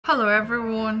Hello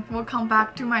everyone, welcome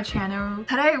back to my channel.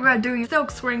 Today we are doing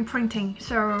silk screen printing.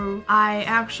 So I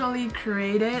actually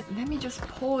created, let me just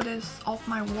pull this off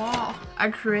my wall. I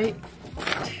create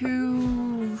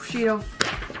two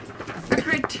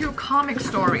comic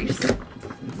stories.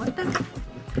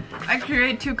 I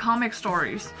create two comic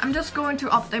stories. I'm just going to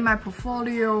update my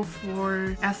portfolio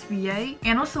for SVA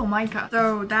and also MICA.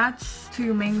 So that's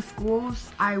two main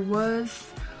schools I was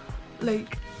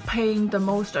like paying the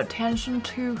most attention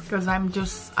to because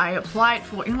I applied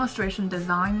for illustration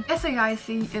design.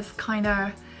 SAIC is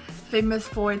kinda famous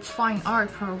for its fine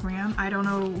art program. I don't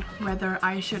know whether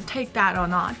I should take that or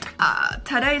not.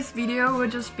 Today's video will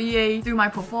just be a do my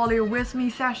portfolio with me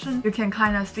session. You can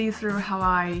kind of see through how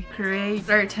I create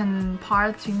certain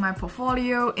parts in my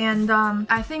portfolio, and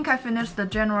I think I finished the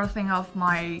general thing of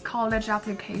my college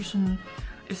application,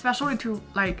 especially to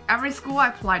like every school I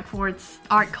applied for, it's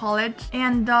art college.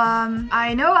 And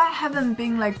I know I haven't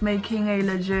been like making a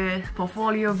legit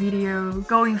portfolio video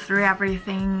going through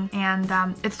everything, and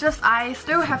it's just I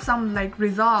still have some like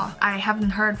result I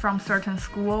haven't heard from certain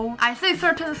school. I say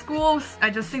certain schools, I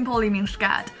just simply mean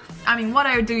SCAD. I mean, what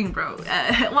are you doing, bro?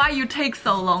 Why you take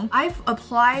so long? I've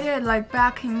applied it like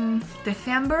back in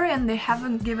December and they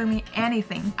haven't given me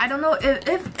anything. I don't know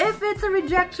if it's a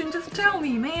rejection, just tell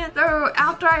me, man. So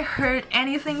after I heard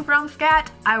anything from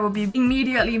SCAD, I will be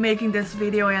immediately making this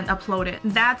video and upload it.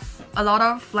 That's a lot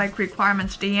of like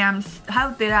requirements, DMs.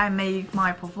 How did I make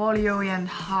my portfolio and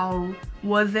how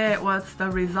was it? What's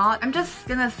the result? I'm just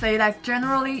gonna say like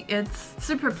generally it's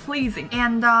super pleasing.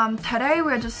 And today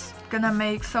we're just gonna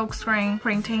make silk screen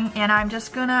printing, and I'm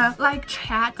just gonna like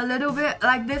chat a little bit.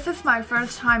 Like this is my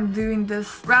first time doing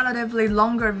this relatively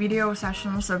longer video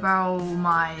sessions about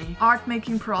my art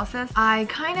making process. I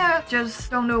kinda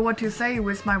just don't know what to say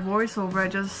with my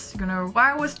voiceover. Just, you know,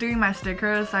 while I was doing my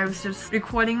stickers, I was just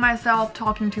recording myself,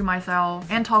 talking to myself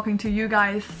and talking to you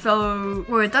guys. So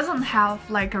well, it doesn't have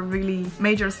like a really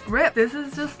major script. This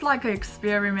is just like an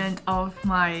experiment of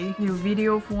my new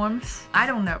video forms. I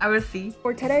don't know, I will see.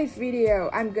 For today's video,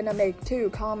 I'm gonna make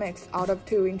two comics out of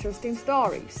two interesting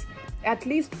stories. At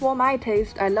least for my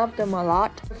taste, I love them a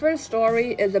lot. The first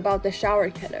story is about the shower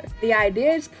killer. The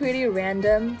idea is pretty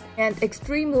random and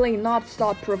extremely not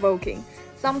thought-provoking.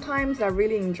 Sometimes I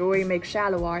really enjoy make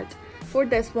shallow art. For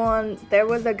this one, there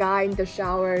was a guy in the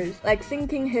showers, like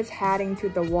sinking his head into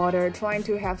the water, trying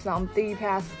to have some deep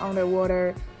pass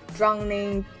underwater,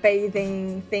 drowning,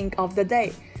 bathing, think of the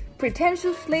day.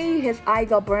 Pretentiously, his eye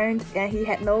got burned and he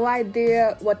had no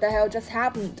idea what the hell just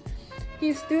happened.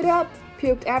 He stood up,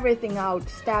 puked everything out,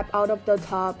 stepped out of the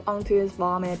tub onto his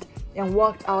vomit, and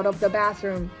walked out of the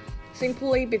bathroom,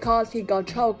 simply because he got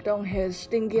choked on his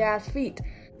stinky ass feet.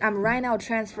 I'm right now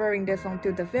transferring this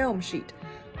onto the film sheet.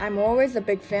 I'm always a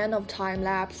big fan of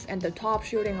time-lapse, and the top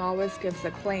shooting always gives a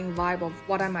clean vibe of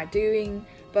what am I doing,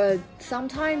 but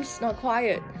sometimes not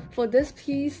quite. For this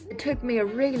piece, it took me a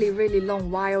really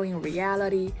long while in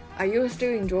reality. I used to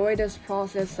enjoy this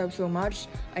process so much,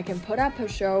 I can put up a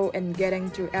show and get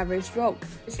into every stroke.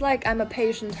 It's like I'm a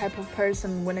patient type of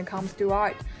person when it comes to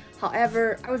art.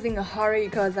 However, I was in a hurry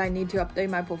because I need to update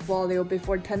my portfolio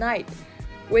before tonight,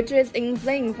 which is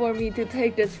insane for me to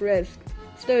take this risk.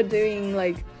 Still doing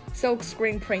like silk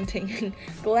screen printing.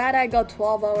 Glad I got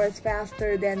 12 hours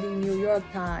faster than the New York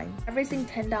time. Everything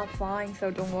turned out fine,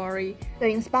 so don't worry. The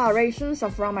inspirations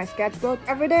are from my sketchbook.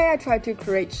 Every day I try to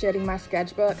create shit in my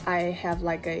sketchbook. I have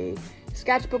like a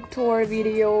sketchbook tour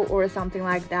video or something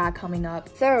like that coming up.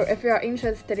 So if you're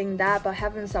interested in that but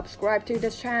haven't subscribed to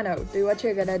this channel, do what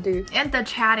you're gonna do. And the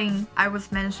chatting I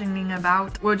was mentioning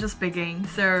about will just begin.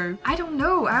 So I don't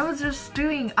know, I was just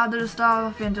doing other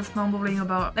stuff and just mumbling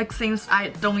about like things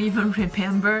I don't even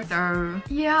remember. So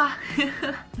yeah,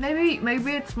 maybe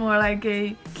it's more like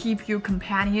a keep you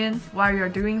companion while you're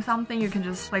doing something. You can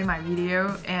just play my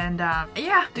video and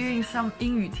yeah, doing some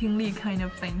英语听力 kind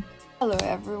of thing. Hello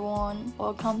everyone,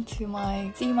 welcome to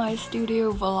my see my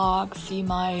studio vlog, see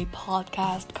my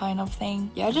podcast kind of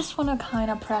thing. Yeah, I just want to kind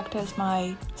of practice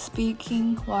my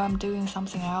speaking while I'm doing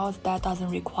something else that doesn't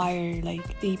require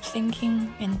like deep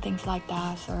thinking and things like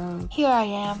that. So here I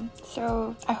am.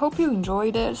 So I hope you enjoy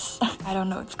this. I don't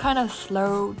know, it's kind of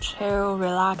slow, chill,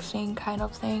 relaxing kind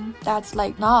of thing. That's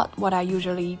like not what I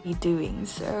usually be doing.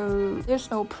 So there's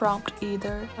no prompt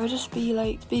either. I'll just be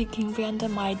like speaking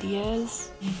random ideas.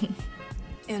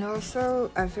 And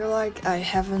also, I feel like I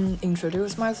haven't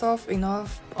introduced myself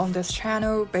enough on this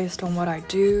channel based on what I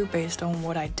do, based on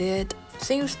what I did.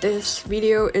 Since this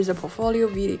video is a portfolio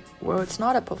video, well, it's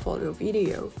not a portfolio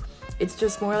video. It's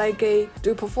just more like a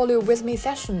do portfolio with me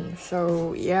session.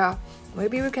 So yeah,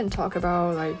 maybe we can talk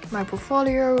about like my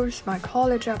portfolios, my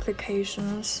college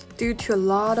applications. Due to a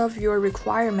lot of your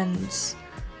requirements,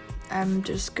 I'm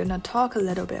just gonna talk a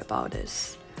little bit about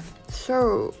this.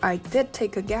 So I did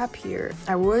take a gap year.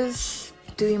 I was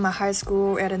doing my high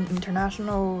school at an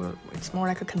international, it's more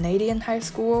like a Canadian high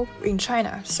school in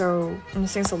China. So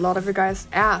since a lot of you guys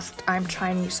asked, I'm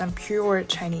Chinese, I'm pure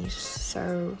Chinese,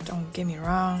 so don't get me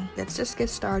wrong. Let's just get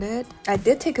started. I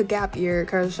did take a gap year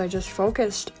because I just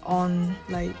focused on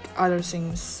like other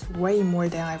things way more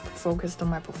than I focused on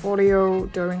my portfolio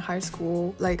during high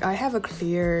school. Like I have a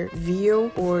clear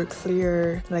view or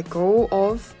clear like goal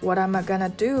of what I'm gonna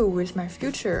do with my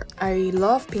future. I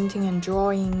love painting and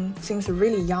drawing since a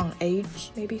really young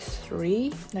age, maybe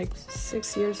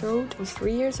 6 years old or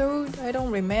 3 years old, I don't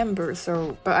remember.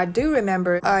 So but I do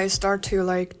remember I start to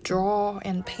like draw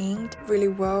and paint really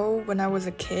well when I was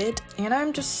a kid, and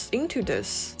I'm just into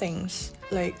these things.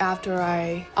 Like after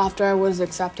I was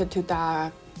accepted to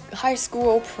that high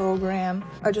school program,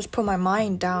 I just put my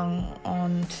mind down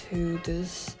onto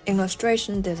this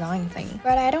illustration design thing.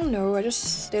 But I don't know, I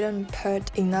just didn't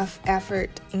put enough effort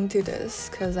into this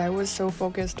because I was so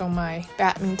focused on my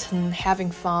badminton,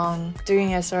 having fun,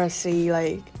 doing SRC,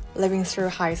 like living through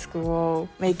high school,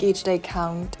 make each day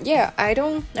count. Yeah, I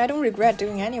don't regret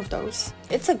doing any of those.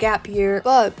 It's a gap year,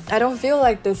 but I don't feel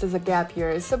like this is a gap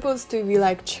year. It's supposed to be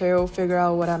like chill, figure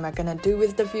out what am I gonna do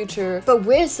with the future, but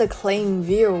with a clean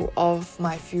view of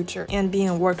my future. And being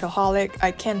a workaholic,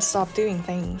 I can't stop doing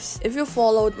things. If you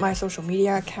followed my social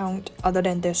media account other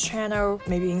than this channel,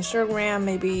 maybe Instagram,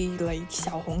 maybe like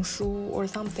小红书 or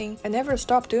something, I never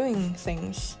stopped doing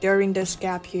things. During this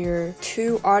gap year,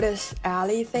 to Artist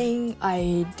Alley thing,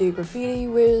 I do graffiti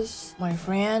with my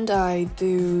friend, I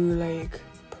do like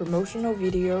promotional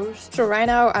videos. So right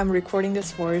now I'm recording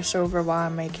this voiceover while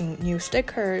I'm making new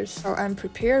stickers. So I'm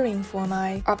preparing for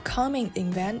my upcoming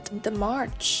event in the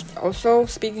March. Also,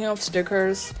 speaking of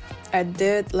stickers, I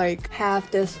did like have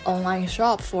this online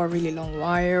shop for a really long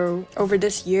while over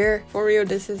this year. For real,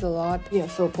 this is a lot. Yeah,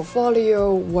 so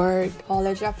portfolio, work,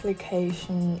 college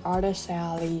application, Artist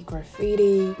Alley,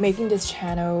 graffiti, making this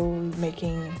channel,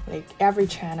 making like every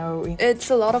channel. It's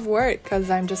a lot of work because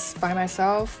I'm just by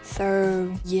myself.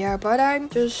 So yeah, but I'm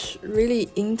just really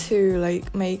into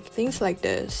like make things like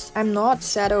this. I'm not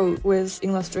settled with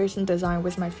illustration design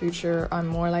with my future. I'm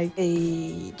more like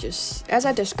a just, as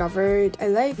I discovered, I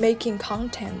like making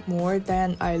content more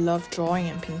than I love drawing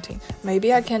and painting.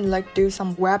 Maybe I can like do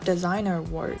some web designer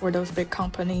work for those big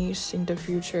companies in the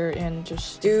future and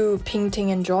just do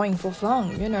painting and drawing for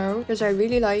fun, you know, because I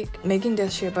really like making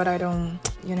this shit, but I don't,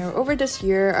 you know, over this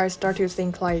year I start to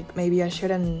think like maybe I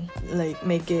shouldn't like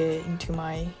make it into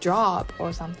my job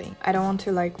or something. I don't want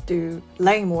to like do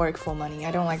lame work for money.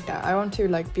 I don't like that. I want to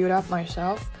like build up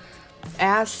myself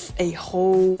as a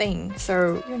whole thing.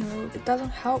 So, you know, it doesn't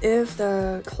help if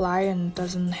the client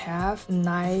doesn't have an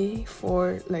eye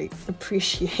for like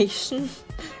appreciation.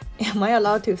 Am I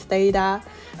allowed to say that?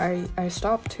 I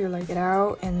stopped to like get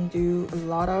out and do a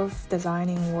lot of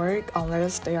designing work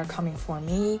unless they are coming for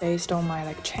me based on my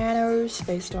like channels,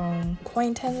 based on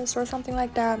acquaintance or something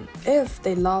like that. If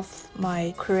they love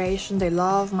my creation, they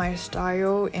love my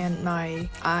style and my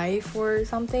eye for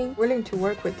something, willing to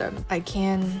work with them. I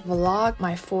can vlog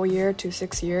my 4 year to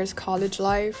 6 years college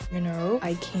life, you know.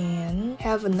 I can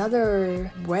have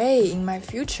another way in my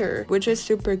future, which is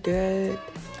super good.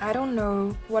 I don't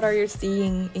know what are you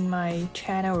seeing in my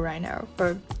channel right now,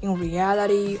 but in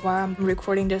reality, while I'm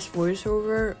recording this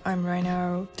voiceover, I'm right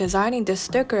now designing this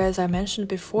sticker as I mentioned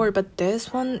before, but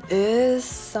this one is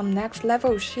some next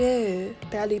level shit.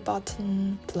 Belly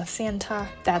button, placenta,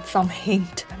 that's some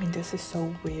hint. I mean, this is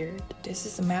so weird. This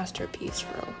is a masterpiece,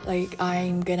 bro. Like,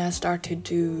 I'm gonna start to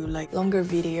do like longer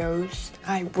videos.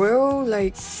 I will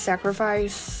like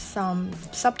sacrifice some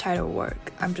subtitle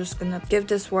work. I'm just gonna give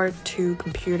this work to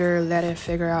computer, let it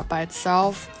figure out by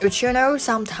itself. But you know,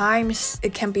 sometimes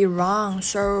it can be wrong,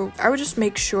 so I would just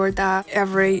make sure that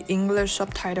every English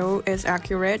subtitle is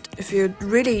accurate. If you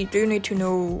really do need to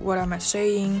know what am I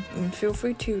saying, feel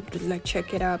free to like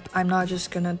check it up. I'm not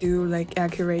just gonna do like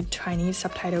accurate Chinese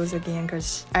subtitles again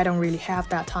because I don't really have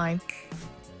that time.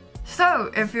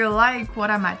 So, if you like what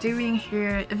am I doing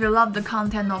here, if you love the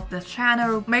content of this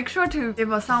channel, make sure to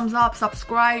give a thumbs up,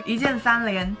 subscribe, 一键三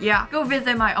连. Yeah, go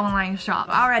visit my online shop.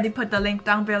 I already put the link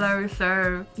down below,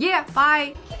 so yeah,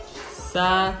 bye!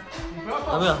 3，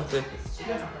没有，对，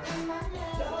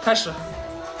开始。